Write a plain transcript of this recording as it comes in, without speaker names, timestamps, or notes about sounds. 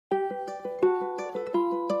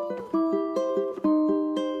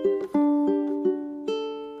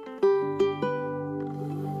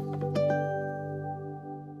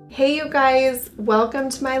Hey you guys, welcome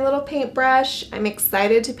to my little paintbrush. I'm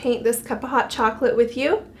excited to paint this cup of hot chocolate with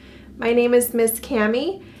you. My name is Miss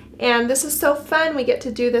Cami, and this is so fun. We get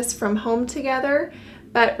to do this from home together,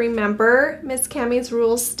 but remember, Miss Cami's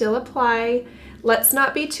rules still apply. Let's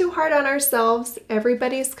not be too hard on ourselves.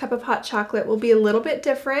 Everybody's cup of hot chocolate will be a little bit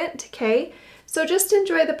different, okay? So just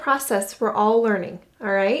enjoy the process. We're all learning,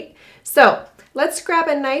 all right? So let's grab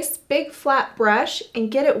a nice big flat brush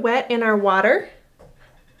and get it wet in our water.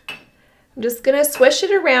 I'm just gonna swish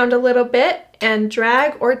it around a little bit and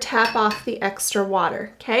drag or tap off the extra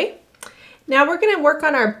water, okay? Now we're gonna work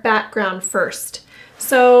on our background first.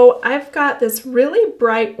 So I've got this really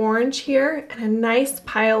bright orange here and a nice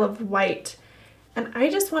pile of white. And I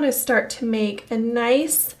just wanna start to make a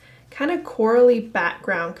nice kind of corally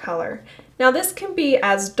background color. Now this can be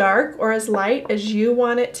as dark or as light as you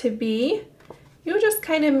want it to be. You'll just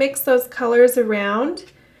kind of mix those colors around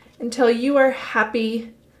until you are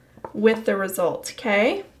happy with the result,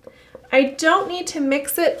 okay? I don't need to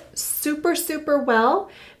mix it super well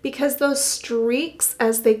because those streaks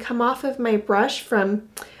as they come off of my brush from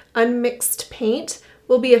unmixed paint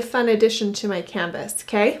will be a fun addition to my canvas,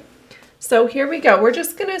 okay? So here we go. We're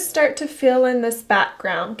just gonna start to fill in this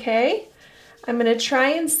background, okay? I'm gonna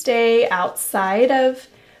try and stay outside of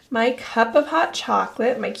my cup of hot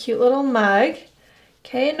chocolate, my cute little mug.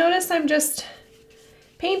 Okay, notice I'm just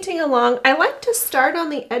painting along. I like to start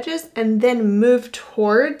on the edges and then move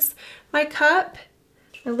towards my cup,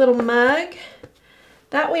 my little mug.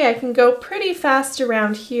 That way I can go pretty fast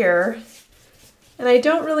around here. And I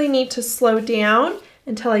don't really need to slow down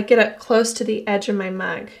until I get up close to the edge of my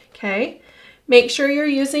mug, okay? Make sure you're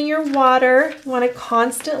using your water. You want to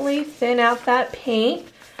constantly thin out that paint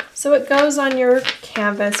so it goes on your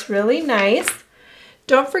canvas really nice.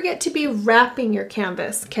 Don't forget to be wrapping your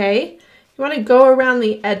canvas, okay? You want to go around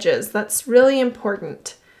the edges. That's really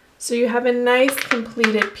important. So you have a nice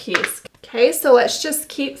completed piece. Okay, so let's just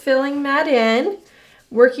keep filling that in,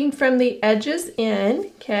 working from the edges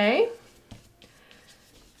in, okay?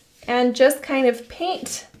 And just kind of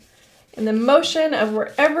paint in the motion of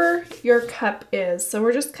wherever your cup is. So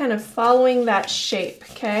we're just kind of following that shape,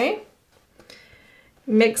 okay?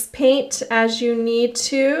 Mix paint as you need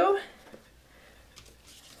to.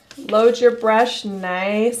 Load your brush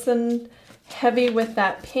nice and heavy with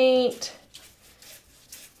that paint.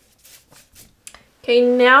 Okay,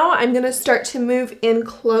 now I'm gonna start to move in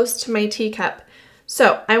close to my teacup.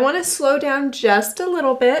 So I wanna slow down just a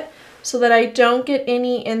little bit so that I don't get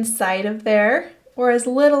any inside of there, or as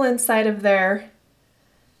little inside of there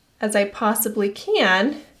as I possibly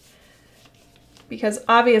can, because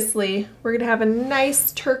obviously we're gonna have a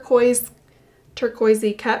nice turquoisey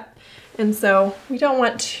cup, and so we don't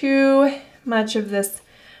want too much of this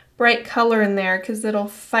bright color in there because it'll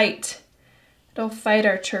fight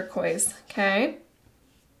our turquoise, okay?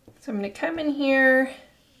 So I'm gonna come in here,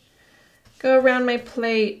 go around my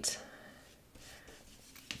plate.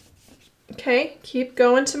 Okay, keep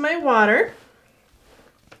going to my water.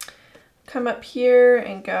 Come up here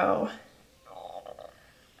and go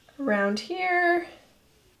around here.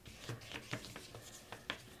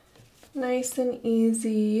 Nice and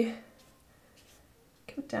easy.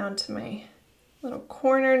 Go down to my little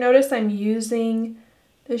corner. Notice I'm using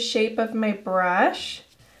the shape of my brush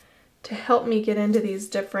to help me get into these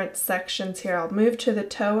different sections here. I'll move to the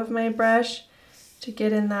toe of my brush to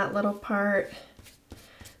get in that little part.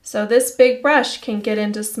 So this big brush can get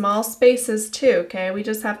into small spaces too, okay? We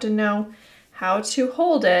just have to know how to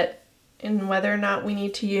hold it and whether or not we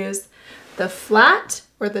need to use the flat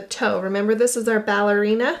or the toe. Remember, this is our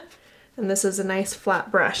ballerina and this is a nice flat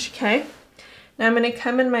brush, okay? Now I'm gonna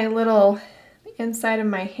come in my little inside of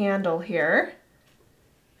my handle here.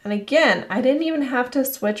 And again, I didn't even have to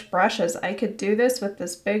switch brushes. I could do this with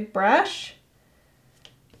this big brush.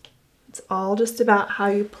 It's all just about how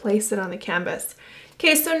you place it on the canvas.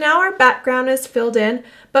 Okay, so now our background is filled in,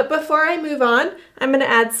 but before I move on, I'm gonna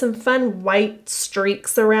add some fun white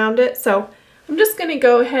streaks around it. So I'm just gonna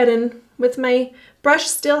go ahead and, with my brush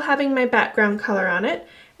still having my background color on it,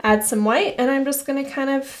 add some white, and I'm just gonna kind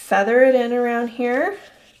of feather it in around here.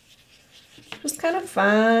 Just kind of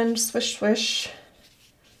fun, swish, swish.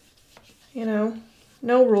 You know,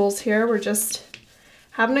 no rules here. We're just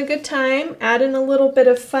having a good time, adding a little bit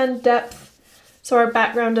of fun depth so our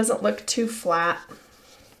background doesn't look too flat.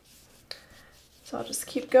 So I'll just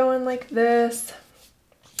keep going like this.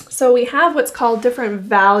 So we have what's called different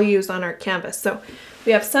values on our canvas. So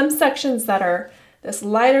we have some sections that are this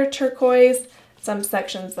lighter turquoise, some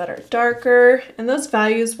sections that are darker, and those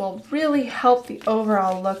values will really help the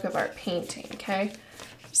overall look of our painting, okay?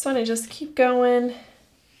 Just want to keep going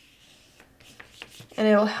And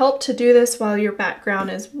it'll help to do this while your background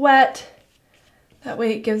is wet. That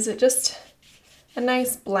way it gives it just a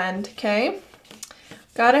nice blend, okay?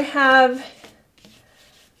 Gotta have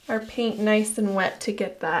our paint nice and wet to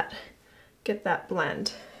get that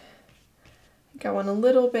blend. Go in a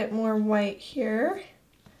little bit more white here.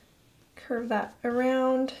 Curve that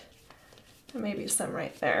around, and maybe some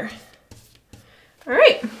right there. All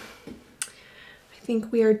right, I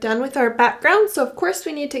think we are done with our background. So of course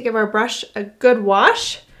we need to give our brush a good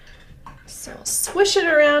wash. So I'll swish it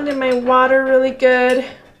around in my water really good.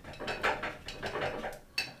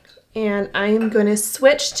 And I am going to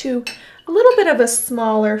switch to a little bit of a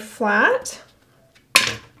smaller flat.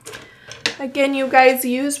 Again, you guys,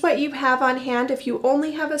 use what you have on hand. If you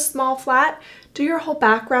only have a small flat, do your whole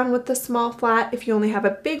background with the small flat. If you only have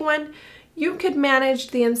a big one, you could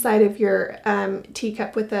manage the inside of your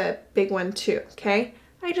teacup with a big one too, okay?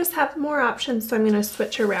 I just have more options, so I'm going to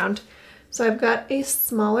switch around. So I've got a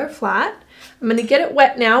smaller flat. I'm going to get it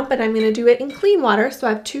wet now, but I'm going to do it in clean water. So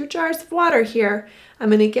I have 2 jars of water here. I'm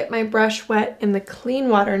going to get my brush wet in the clean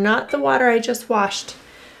water, not the water I just washed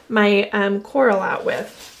my coral out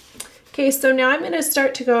with. Okay, so now I'm going to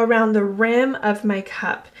start to go around the rim of my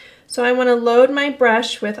cup. So I want to load my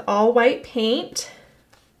brush with all white paint,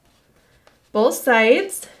 both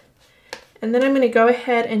sides, and then I'm going to go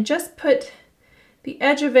ahead and just put the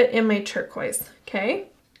edge of it in my turquoise, okay?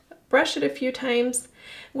 Brush it a few times.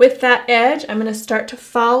 With that edge, I'm going to start to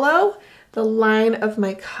follow the line of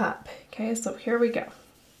my cup. Okay, so here we go.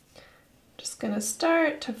 Just going to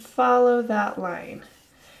start to follow that line.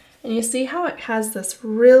 And you see how it has this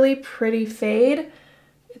really pretty fade?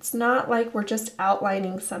 It's not like we're just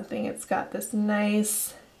outlining something. It's got this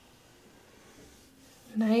nice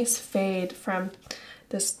fade from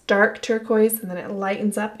this dark turquoise, and then it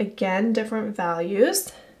lightens up again, different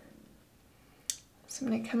values. So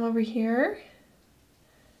I'm going to come over here,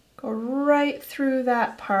 go right through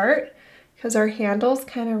that part because our handle's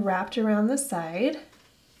kind of wrapped around the side.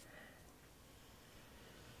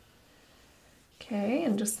 Okay,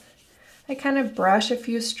 and just I kind of brush a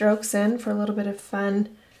few strokes in for a little bit of fun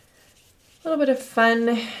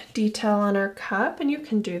detail on our cup, and you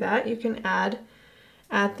can do that. You can add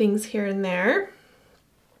things here and there.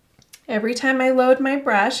 Every time I load my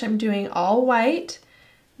brush, I'm doing all white,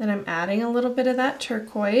 then I'm adding a little bit of that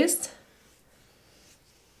turquoise.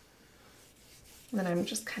 Then I'm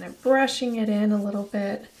just kind of brushing it in a little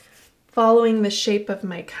bit, following the shape of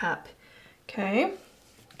my cup. Okay,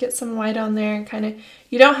 get some white on there and kind of,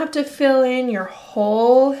 you don't have to fill in your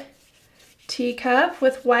whole teacup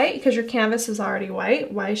with white because your canvas is already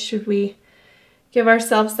white. Why should we give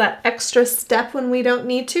ourselves that extra step when we don't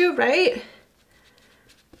need to, right?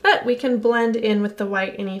 But we can blend in with the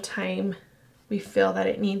white anytime we feel that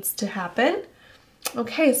it needs to happen.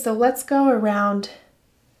 Okay, so let's go around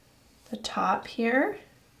the top here.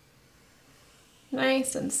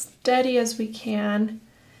 Nice and steady as we can.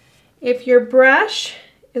 If your brush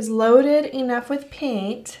is loaded enough with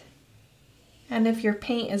paint, and if your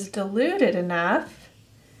paint is diluted enough,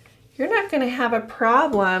 you're not going to have a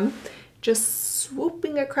problem just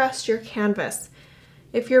swooping across your canvas.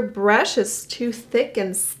 If your brush is too thick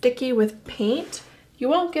and sticky with paint, you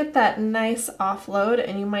won't get that nice offload,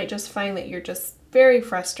 and you might just find that you're just very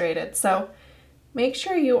frustrated. So make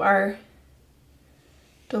sure you are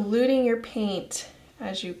diluting your paint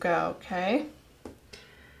as you go, okay?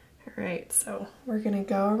 All right, so we're gonna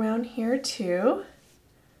go around here too.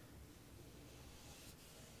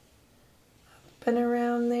 Up and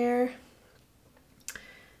around there.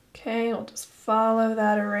 Okay, we'll just follow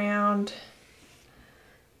that around.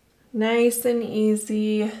 Nice and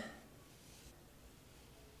easy.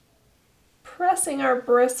 Pressing our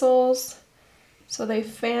bristles so they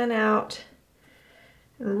fan out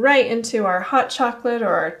right into our hot chocolate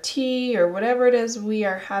or our tea or whatever it is we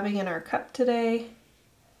are having in our cup today.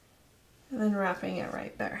 And then wrapping it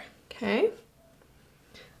right there, okay?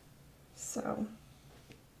 So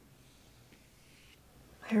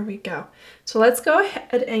there we go. So let's go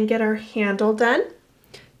ahead and get our handle done.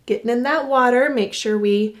 Getting in that water, make sure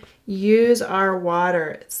we use our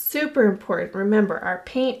water. It's super important. Remember, our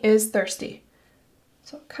paint is thirsty.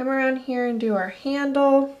 So come around here and do our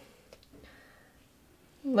handle.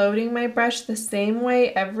 Loading my brush the same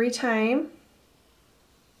way every time.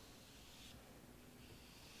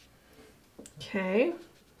 Okay,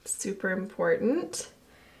 super important.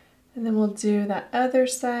 And then we'll do that other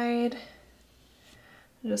side.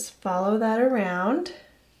 Just follow that around.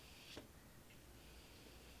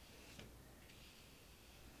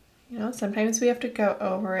 You know, sometimes we have to go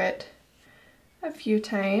over it a few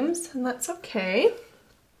times, and that's okay.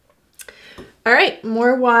 All right,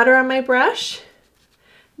 more water on my brush.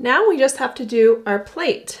 Now we just have to do our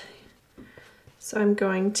plate. So I'm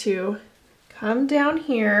going to come down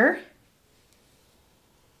here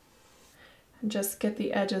and just get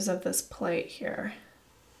the edges of this plate here.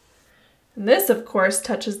 And this, of course,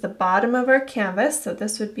 touches the bottom of our canvas, so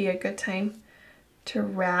this would be a good time to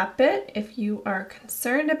wrap it if you are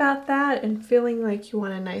concerned about that and feeling like you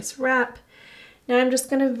want a nice wrap. Now I'm just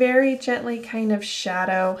going to very gently kind of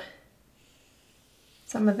shadow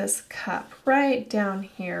some of this cup right down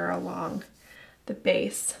here along the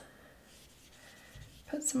base.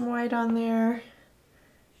 Put some white on there.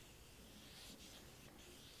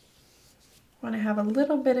 Want to have a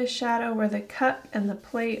little bit of shadow where the cup and the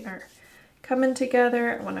plate are coming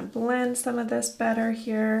together. I want to blend some of this better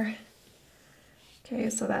here. Okay,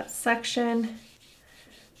 so that section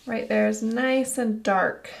right there is nice and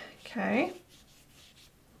dark, okay,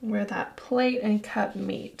 where that plate and cup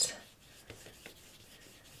meet.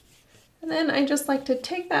 And then I just like to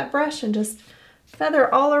take that brush and just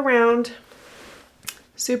feather all around.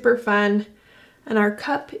 Super fun. And our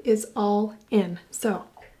cup is all in. So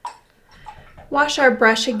wash our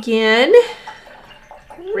brush again.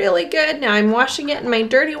 Really good. Now I'm washing it in my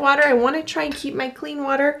dirty water. I want to try and keep my clean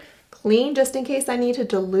water clean just in case I need to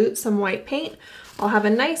dilute some white paint. I'll have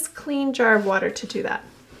a nice clean jar of water to do that.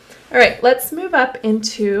 All right, let's move up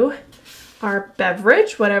into our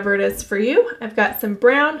beverage, whatever it is for you. I've got some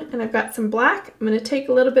brown and I've got some black. I'm going to take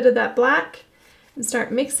a little bit of that black and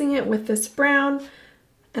start mixing it with this brown.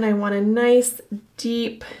 And I want a nice,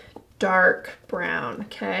 deep, dark brown,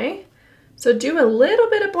 okay? So do a little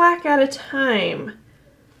bit of black at a time.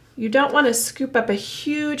 You don't want to scoop up a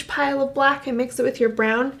huge pile of black and mix it with your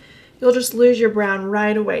brown. You'll just lose your brown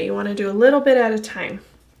right away. You want to do a little bit at a time,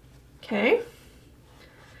 okay?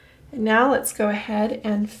 And now let's go ahead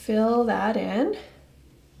and fill that in.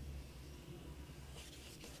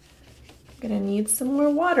 I'm going to need some more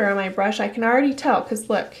water on my brush. I can already tell because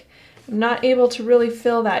look, I'm not able to really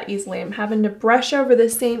fill that easily. I'm having to brush over the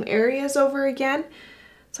same areas over again.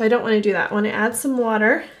 So I don't want to do that. I want to add some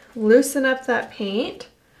water, loosen up that paint.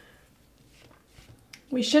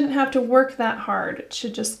 We shouldn't have to work that hard. It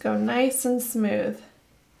should just go nice and smooth.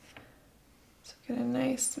 So get a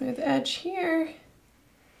nice smooth edge here.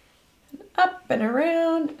 And up and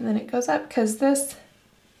around, and then it goes up because this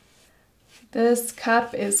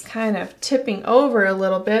cup is kind of tipping over a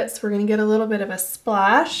little bit, so we're going to get a little bit of a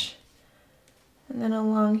splash. And then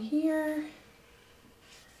along here,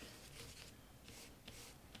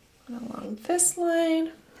 and along this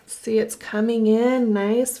line. See, it's coming in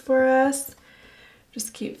nice for us.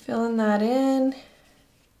 Just keep filling that in.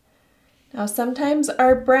 Now sometimes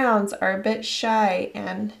our browns are a bit shy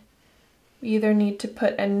and we either need to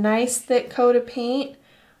put a nice thick coat of paint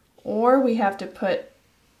or we have to put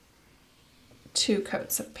 2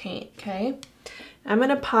 coats of paint, okay? I'm going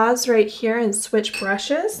to pause right here and switch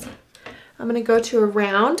brushes. I'm going to go to a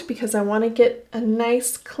round because I want to get a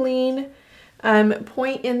nice clean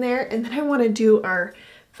point in there, and then I want to do our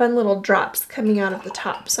fun little drops coming out of the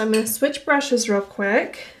top. So I'm going to switch brushes real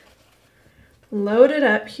quick, load it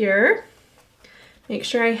up here, make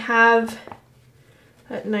sure I have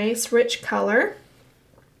that nice rich color,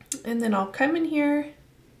 and then I'll come in here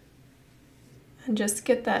and just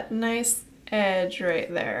get that nice edge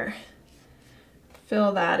right there.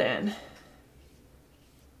 Fill that in.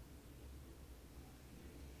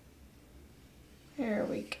 There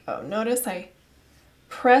we go. Notice I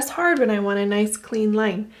press hard when I want a nice clean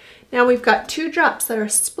line. Now we've got 2 drops that are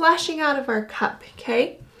splashing out of our cup,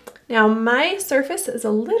 okay? Now my surface is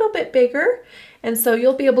a little bit bigger, and so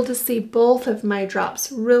you'll be able to see both of my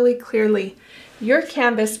drops really clearly. Your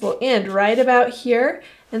canvas will end right about here,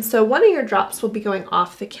 and so one of your drops will be going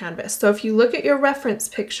off the canvas. So if you look at your reference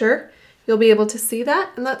picture, you'll be able to see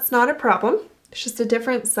that, and that's not a problem. It's just a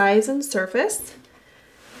different size and surface.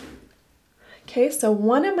 Okay, so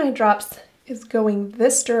one of my drops is going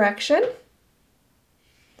this direction.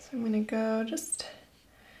 So I'm going to go just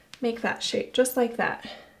make that shape just like that.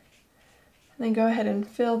 And then go ahead and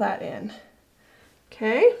fill that in.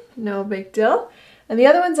 Okay, no big deal. And the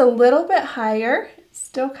other one's a little bit higher. It's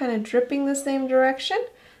still kind of dripping the same direction,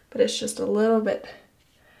 but it's just a little bit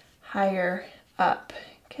higher up.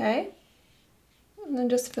 Okay, and then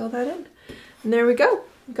just fill that in. And there we go.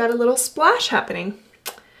 We've got a little splash happening.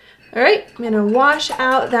 All right, I'm gonna wash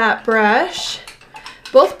out that brush,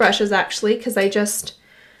 both brushes actually, because I just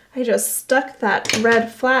stuck that red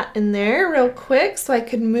flat in there real quick so I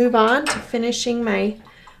could move on to finishing my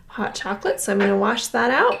hot chocolate. So I'm gonna wash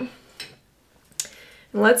that out.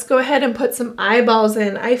 And let's go ahead and put some eyeballs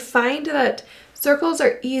in. I find that circles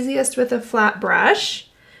are easiest with a flat brush,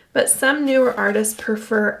 but some newer artists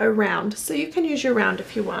prefer a round. So you can use your round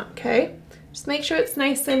if you want, okay? Just make sure it's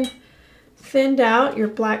nice and thinned out, your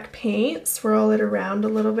black paint. Swirl it around a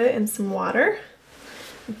little bit in some water.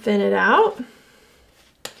 And thin it out.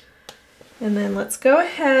 And then let's go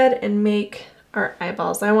ahead and make our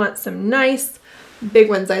eyeballs. I want some nice big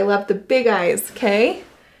ones. I love the big eyes, okay?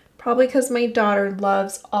 Probably because my daughter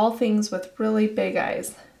loves all things with really big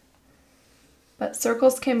eyes. But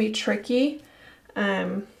circles can be tricky.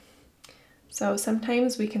 So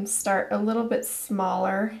sometimes we can start a little bit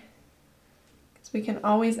smaller. Because we can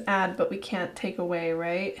always add, but we can't take away,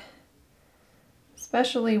 right?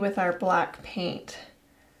 Especially with our black paint.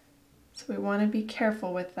 So we want to be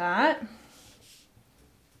careful with that.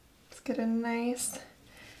 Get a nice,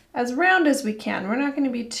 as round as we can. We're not going to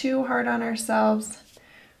be too hard on ourselves.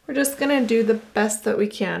 We're just going to do the best that we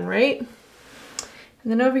can, right? And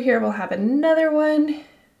then over here we'll have another one.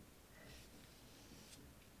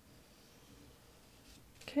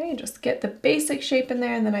 Okay, just get the basic shape in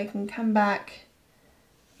there, and then I can come back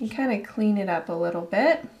and kind of clean it up a little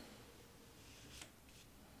bit.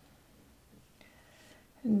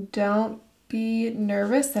 And don't be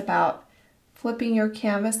nervous about flipping your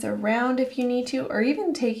canvas around if you need to, or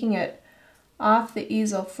even taking it off the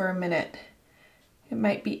easel for a minute. It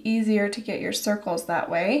might be easier to get your circles that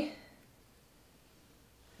way.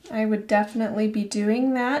 I would definitely be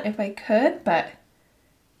doing that if I could, but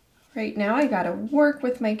right now I gotta work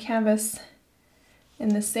with my canvas in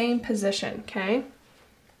the same position, okay?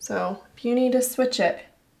 So if you need to switch it,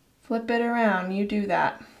 flip it around, you do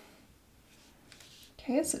that.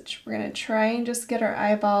 Okay, so we're gonna try and just get our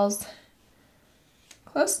eyeballs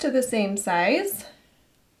close to the same size.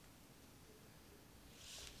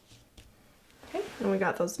 Okay, and we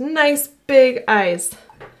got those nice big eyes.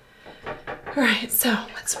 All right, so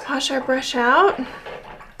let's wash our brush out.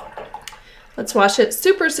 Let's wash it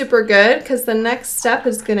super, super good, because the next step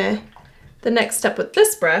with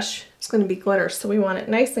this brush is gonna be glitter, so we want it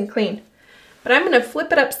nice and clean. But I'm gonna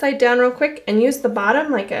flip it upside down real quick and use the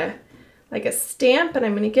bottom like a stamp, and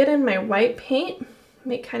I'm gonna get in my white paint,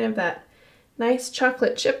 make kind of that nice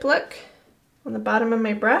chocolate chip look on the bottom of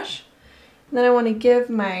my brush. And then I want to give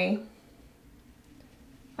my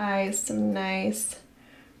eyes some nice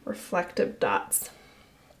reflective dots.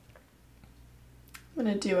 I'm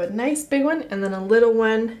going to do a nice big one and then a little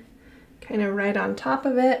one kind of right on top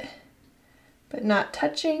of it, but not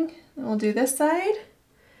touching. And we'll do this side.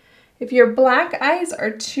 If your black eyes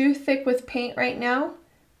are too thick with paint right now,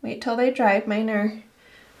 wait till they dry. Mine are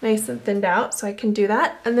nice and thinned out, so I can do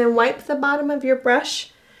that. And then wipe the bottom of your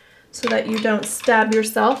brush so that you don't stab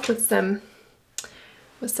yourself with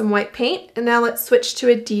some white paint. And now let's switch to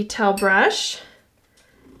a detail brush.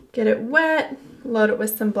 Get it wet, load it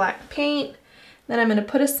with some black paint. Then I'm gonna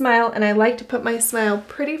put a smile, and I like to put my smile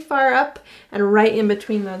pretty far up and right in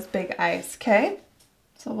between those big eyes, okay?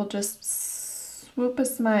 So we'll just swoop a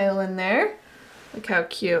smile in there. Look how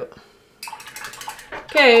cute.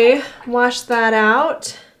 Okay, wash that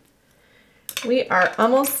out. We are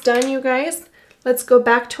almost done, you guys. Let's go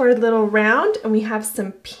back to our little round, and we have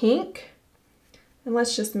some pink. And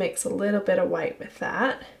let's just mix a little bit of white with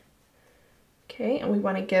that. Okay, and we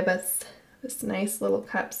want to give us this nice little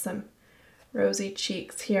cup some rosy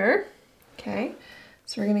cheeks here. Okay,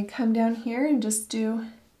 so we're going to come down here and just do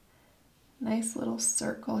a nice little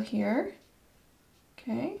circle here.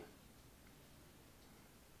 Okay.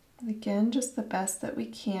 And again, just the best that we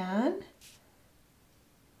can.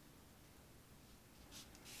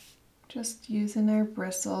 Just using our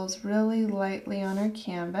bristles really lightly on our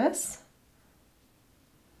canvas.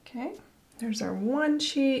 Okay, there's our one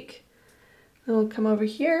cheek. Then we'll come over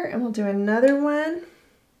here and we'll do another one.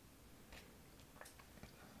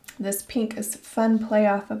 This pink is a fun play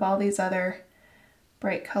off of all these other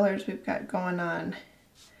bright colors we've got going on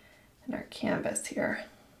in our canvas here.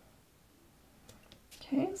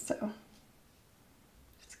 Okay, so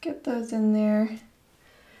just get those in there.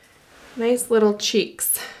 Nice little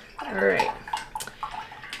cheeks. All right.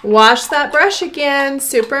 Wash that brush again,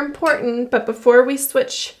 super important. But before we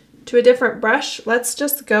switch to a different brush, let's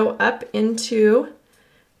just go up into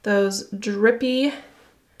those drippy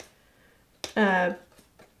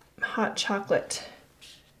hot chocolate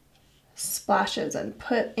splashes and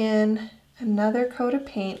put in another coat of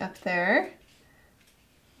paint up there.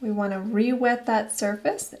 We want to re-wet that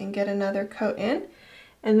surface and get another coat in.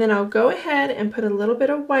 And then I'll go ahead and put a little bit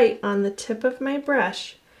of white on the tip of my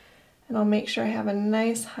brush, and I'll make sure I have a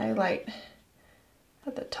nice highlight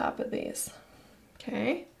at the top of these.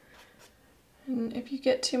 Okay. And if you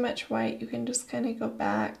get too much white, you can just kind of go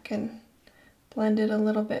back and blend it a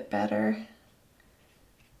little bit better.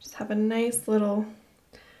 Just have a nice little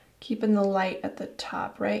keeping the light at the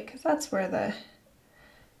top, right? Because that's where that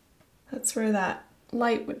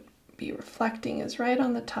light would be reflecting, is right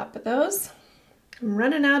on the top of those. I'm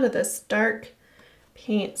running out of this dark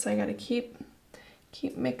paint, so I gotta keep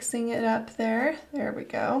mixing it up there. There we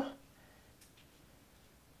go.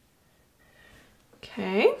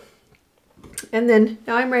 Okay. And then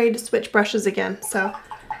now I'm ready to switch brushes again. So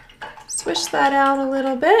swish that out a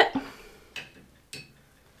little bit.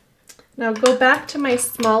 Now go back to my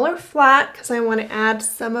smaller flat because I want to add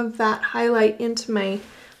some of that highlight into my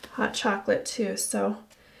hot chocolate too. So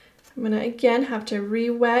I'm going to again have to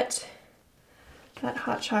re-wet that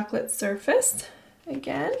hot chocolate surface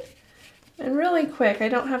again. And really quick, I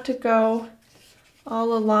don't have to go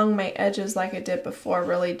all along my edges like I did before,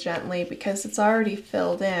 really gently, because it's already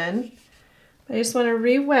filled in. I just want to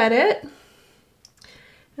re-wet it.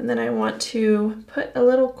 And then I want to put a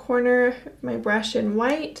little corner of my brush in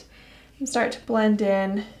white and start to blend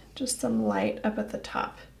in just some light up at the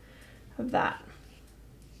top of that.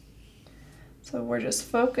 So we're just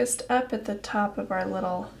focused up at the top of our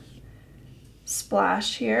little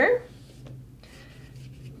splash here.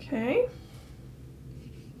 Okay.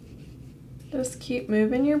 Just keep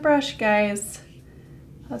moving your brush, guys.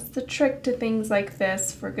 That's the trick to things like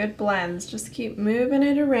this for good blends. Just keep moving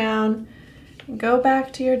it around and go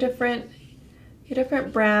back to your different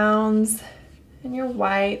browns and your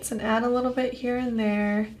whites and add a little bit here and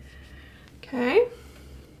there. Okay,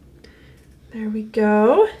 there we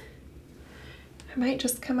go. I might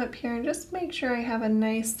just come up here and just make sure I have a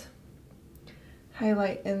nice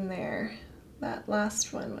highlight in there. That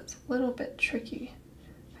last one was a little bit tricky.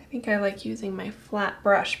 I think I like using my flat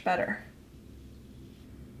brush better.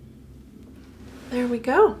 There we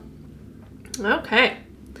go. Okay,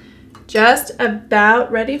 just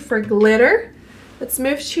about ready for glitter. Let's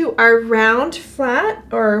move to our round flat,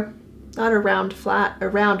 or not a round flat, a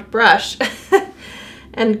round brush,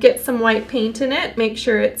 and get some white paint in it. Make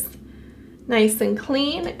sure it's nice and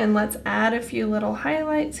clean, and let's add a few little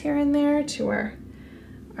highlights here and there to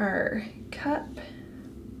our cup.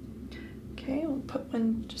 Okay, we'll put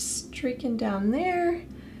one just streaking down there,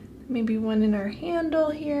 maybe one in our handle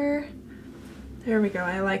here. There we go,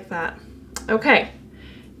 I like that. Okay,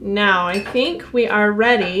 now I think we are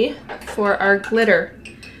ready for our glitter.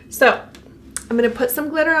 So I'm gonna put some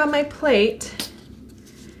glitter on my plate,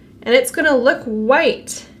 and it's gonna look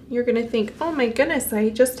white. You're gonna think, oh my goodness, I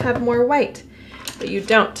just have more white, but you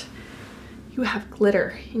don't. You have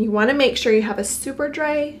glitter, and you wanna make sure you have a super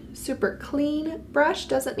dry, super clean brush.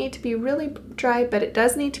 Doesn't need to be really dry, but it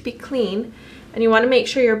does need to be clean. And you wanna make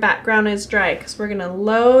sure your background is dry, because we're gonna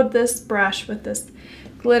load this brush with this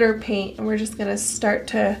glitter paint, and we're just gonna start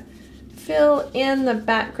to fill in the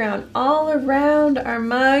background all around our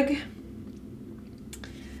mug.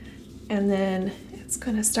 And then it's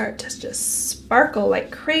gonna start to just sparkle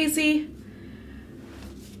like crazy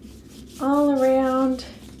all around.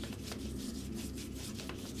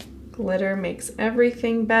 Glitter makes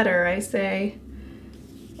everything better, I say.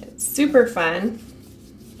 It's super fun.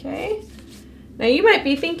 Okay. Now you might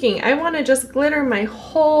be thinking, I want to just glitter my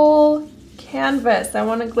whole canvas. I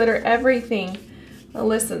want to glitter everything. Well,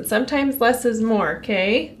 listen, sometimes less is more,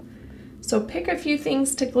 okay? So pick a few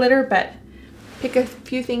things to glitter, but pick a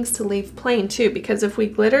few things to leave plain too, because if we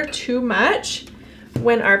glitter too much,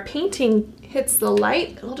 when our painting hits the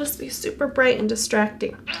light, it'll just be super bright and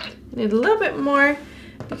distracting. I need a little bit more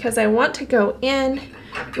because I want to go in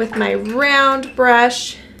with my round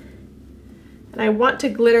brush, and I want to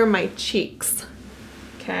glitter my cheeks.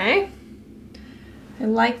 Okay, I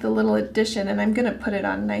like the little addition, and I'm gonna put it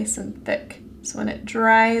on nice and thick. So when it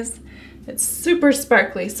dries, it's super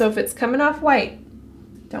sparkly. So if it's coming off white,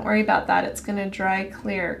 don't worry about that. It's gonna dry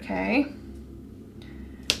clear, okay?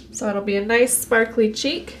 So it'll be a nice sparkly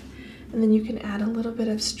cheek, and then you can add a little bit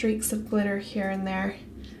of streaks of glitter here and there.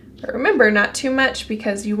 But remember, not too much,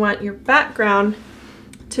 because you want your background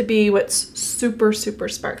to be what's super, super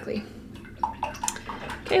sparkly.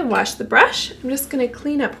 Okay, wash the brush. I'm just gonna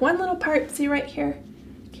clean up one little part. See right here?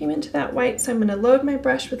 Came into that white, so I'm gonna load my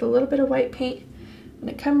brush with a little bit of white paint. I'm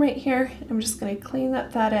gonna come right here, and I'm just gonna clean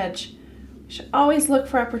up that edge. We should always look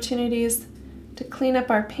for opportunities to clean up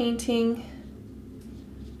our painting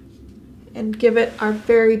and give it our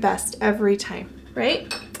very best every time,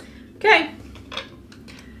 right? Okay,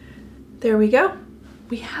 there we go.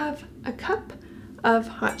 We have a cup of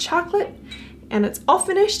hot chocolate, and it's all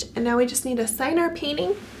finished, and now we just need to sign our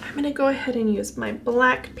painting. I'm gonna go ahead and use my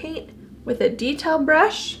black paint with a detail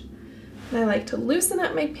brush, and I like to loosen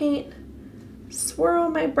up my paint, swirl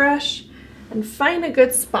my brush, and find a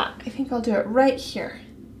good spot. I think I'll do it right here.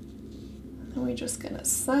 And we're just gonna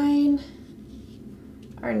sign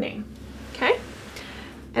our name, okay?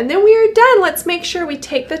 And then we are done. Let's make sure we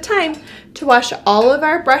take the time to wash all of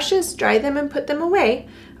our brushes, dry them, and put them away,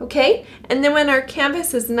 okay? And then when our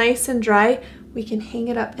canvas is nice and dry, we can hang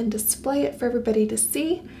it up and display it for everybody to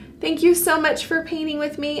see. Thank you so much for painting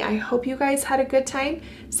with me. I hope you guys had a good time.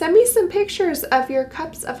 Send me some pictures of your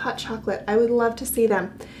cups of hot chocolate. I would love to see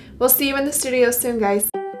them. We'll see you in the studio soon, guys.